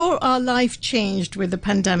our life changed with the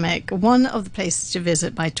pandemic, one of the places to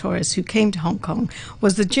visit by tourists who came to Hong Kong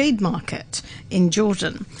was the Jade Market in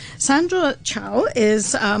Jordan. Sandra Chow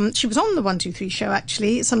is, she was on the 123 show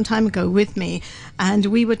actually some time ago with me, and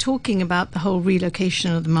we were talking about the whole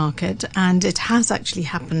relocation of the market, and it has actually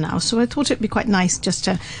happened now. So I thought it'd be quite nice just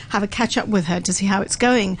to have a catch up with her to see how it's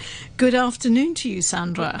going. Good afternoon to you,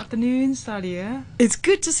 Sandra. Good afternoon, Sadia. It's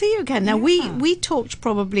good to see you again. Now, we talked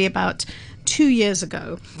probably about 2 years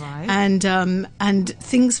ago, right? And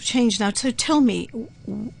things have changed now. So tell me,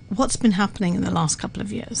 what's been happening in the last couple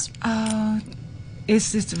of years?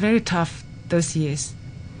 It's very tough those years,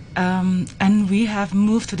 and we have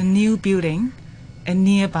moved to the new building, and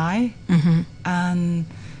nearby, and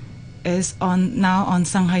is now on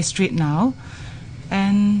Shanghai Street now,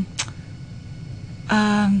 and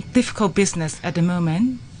difficult business at the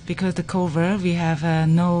moment because the COVID, we have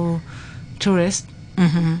no tourists.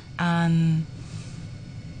 And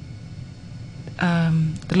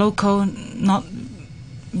the local not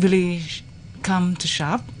really come to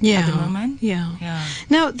shop at the moment. Yeah.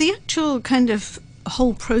 Now, the actual kind of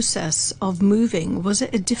whole process of moving, was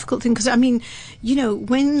it a difficult thing? Because, I mean, you know,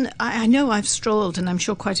 when I know I've strolled, and I'm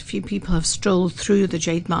sure quite a few people have strolled through the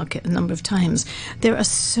Jade Market a number of times, there are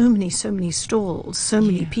so many stalls, so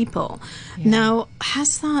many people. Now,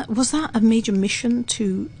 was that a major mission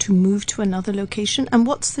to move to another location? And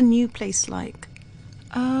what's the new place like?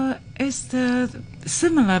 It's the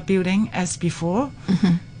similar building as before,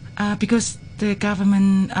 because the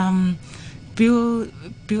government built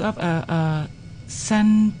up a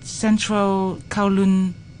central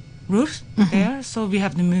Kowloon route there, so we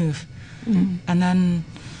have to move, and then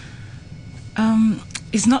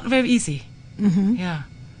it's not very easy.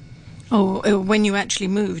 Oh, when you actually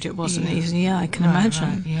moved, it wasn't easy. Yeah, I can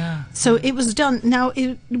imagine. Right, so it was done. Now,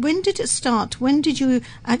 when did it start? When did you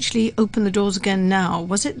actually open the doors again now?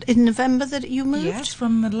 Was it in November that you moved? Yes,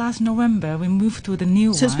 from last November we moved to the new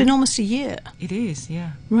one. So it's been almost a year. It is,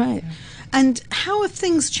 Right. Yeah. And how have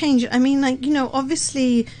things changed? I mean, like, you know,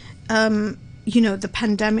 obviously, you know, the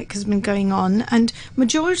pandemic has been going on, and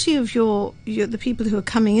majority of the people who are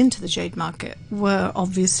coming into the Jade Market were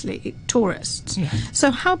obviously tourists. Yeah.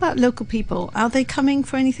 So how about local people? Are they coming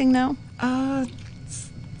for anything now?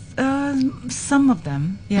 Some of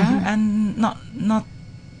them, and not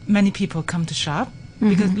many people come to shop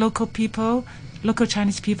because local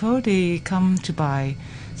Chinese people, they come to buy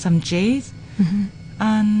some jades,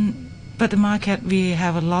 but the market, we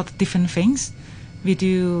have a lot of different things. We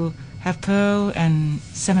do have pearl and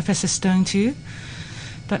semi-precious stone too,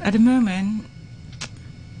 but at the moment,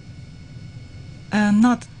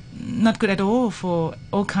 not good at all for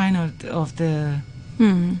all kind of the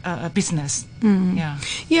business. Yeah,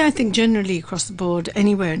 I think generally across the board,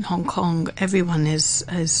 anywhere in Hong Kong, everyone is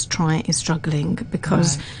struggling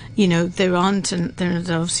because you know there are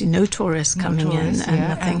obviously no tourists coming in and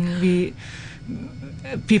nothing. And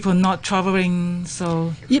people not traveling,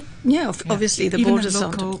 so obviously the even borders the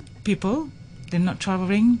local people, they're not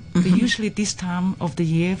traveling. They usually this time of the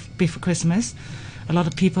year before Christmas, a lot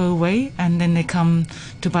of people away, and then they come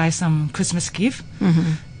to buy some Christmas gift.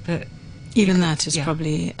 But even that is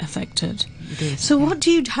probably affected. It is. So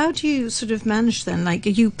how do you sort of manage then? Like,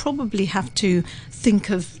 you probably have to think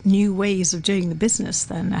of new ways of doing the business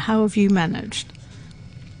then. How have you managed?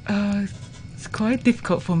 It's quite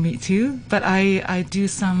difficult for me too, but I do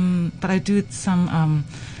some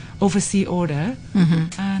overseas order,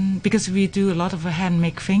 and because we do a lot of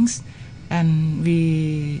handmade things, and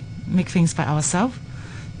we make things by ourselves,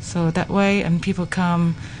 so that way, and people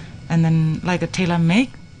come, and then like a tailor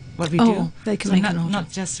make what we do. They can so make an order.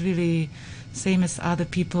 Not just really same as other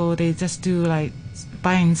people. They just do like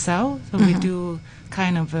buy and sell. So we do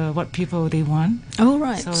kind of what people they want. Oh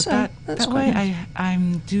right. So that's that way nice.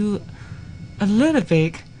 I'm do a little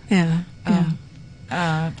bit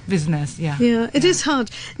business. Yeah, it is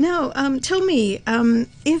hard. Now, tell me,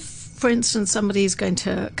 if, for instance, somebody is going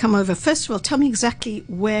to come over, first of all, tell me exactly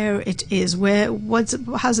where it is.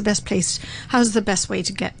 How's the best place? How's the best way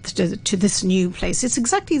to get to this new place? It's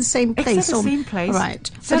exactly the same place. Exactly the same place.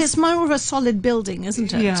 Right. But it's more of a solid building,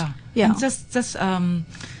 isn't it? Yeah. And just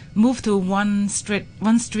move to one street.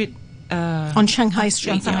 On Shanghai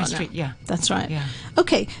Street. On Shanghai Street, yeah. That's right. Yeah.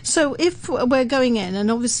 Okay, so if we're going in,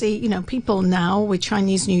 and obviously, you know, people now with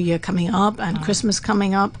Chinese New Year coming up and Christmas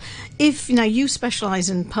coming up, if now you specialize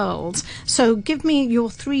in pearls, so give me your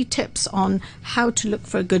 3 tips on how to look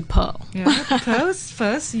for a good pearl. Yeah, pearls,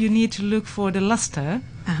 first, you need to look for the luster.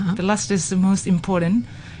 The luster is the most important.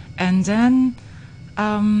 And then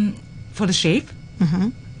for the shape,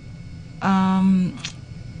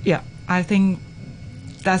 I think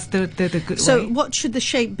that's the good So way. what should the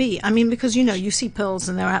shape be? I mean, because, you know, you see pearls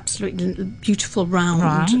and they're absolutely beautiful round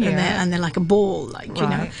Round, and, yeah. they're like a ball, like, you know.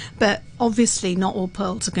 Right. But obviously not all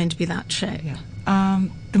pearls are going to be that shape. Yeah.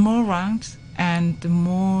 The more round and the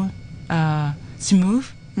more smooth,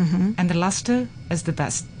 and the luster is the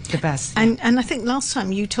best. The best. And I think last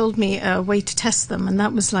time you told me a way to test them, and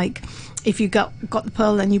that was like if you got the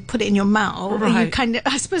pearl and you put it in your mouth, you Right. kind of,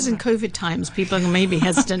 I suppose in COVID times people are maybe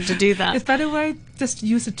hesitant to do It's that. better way just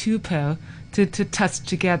use a two pearl to touch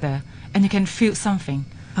together, and you can feel something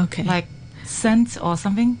Okay. like scent or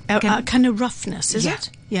something. A kind of roughness, is Yeah. it?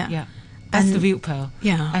 Yeah. Yeah, that's And- the real pearl.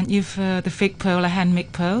 Yeah. And if the fake pearl, a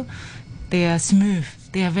handmade pearl, they are smooth.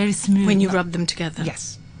 They are very smooth. When you Not- rub them together.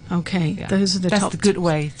 Yes. Okay. Yeah. Those are the That's top the good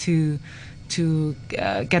way to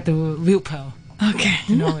get the real pearl. Okay.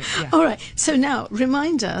 You know it, yeah. All right. So now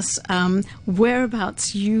remind us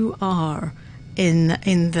whereabouts you are in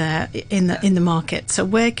the market. So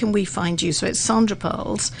where can we find you? So it's Sandra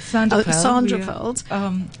Pearls. Sandra Pearl. Sandra we are- Pearls.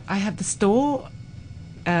 I have the store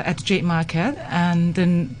at the Jade Market, and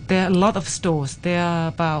then there are a lot of stores. There are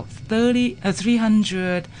about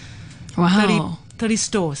 300 Wow. 30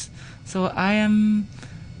 stores. So I am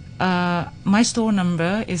my store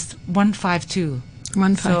number is 152.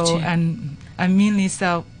 152. So, and I mainly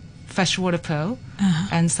sell freshwater pearl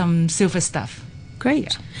and some silver stuff.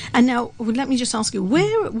 Great. And now let me just ask you,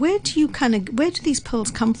 where do these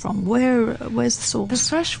pearls come from? Where's the The source?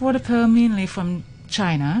 freshwater pearl mainly from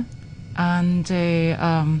China, and they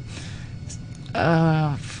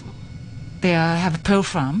have a pearl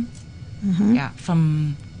farm. Yeah,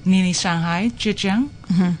 from nearly Shanghai, Zhejiang.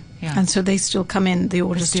 Yeah. And so they still come in, the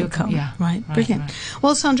orders still still come. come, yeah. Right, Right, brilliant. right.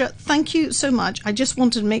 Well, Sandra, thank you so much. I just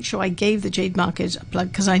wanted to make sure I gave the Jade Market a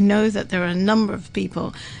plug because I know that there are a number of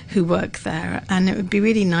people who work there, and it would be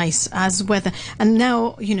really nice as weather. And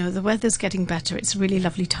now, you know, the weather's getting better. It's a really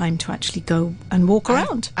lovely time to actually go and walk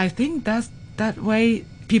around. I think that way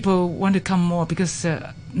people want to come more because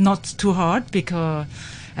not too hard,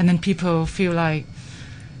 and then people feel like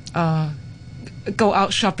go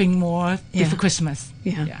out shopping more Yeah. before Christmas.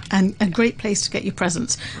 Yeah. And a great place to get your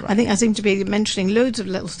presents. I think I seem to be mentioning loads of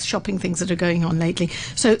little shopping things that are going on lately.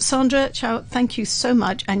 So, Sandra Chow, thank you so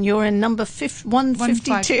much. And you're in number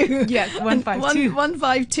 152. Yes, 152.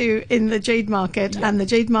 152 in the Jade Market. Yeah. And the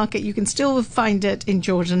Jade Market, you can still find it in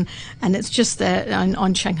Jordan. And it's just there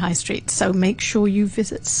on Shanghai Street. So make sure you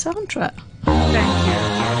visit Sandra.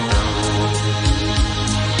 Thank you.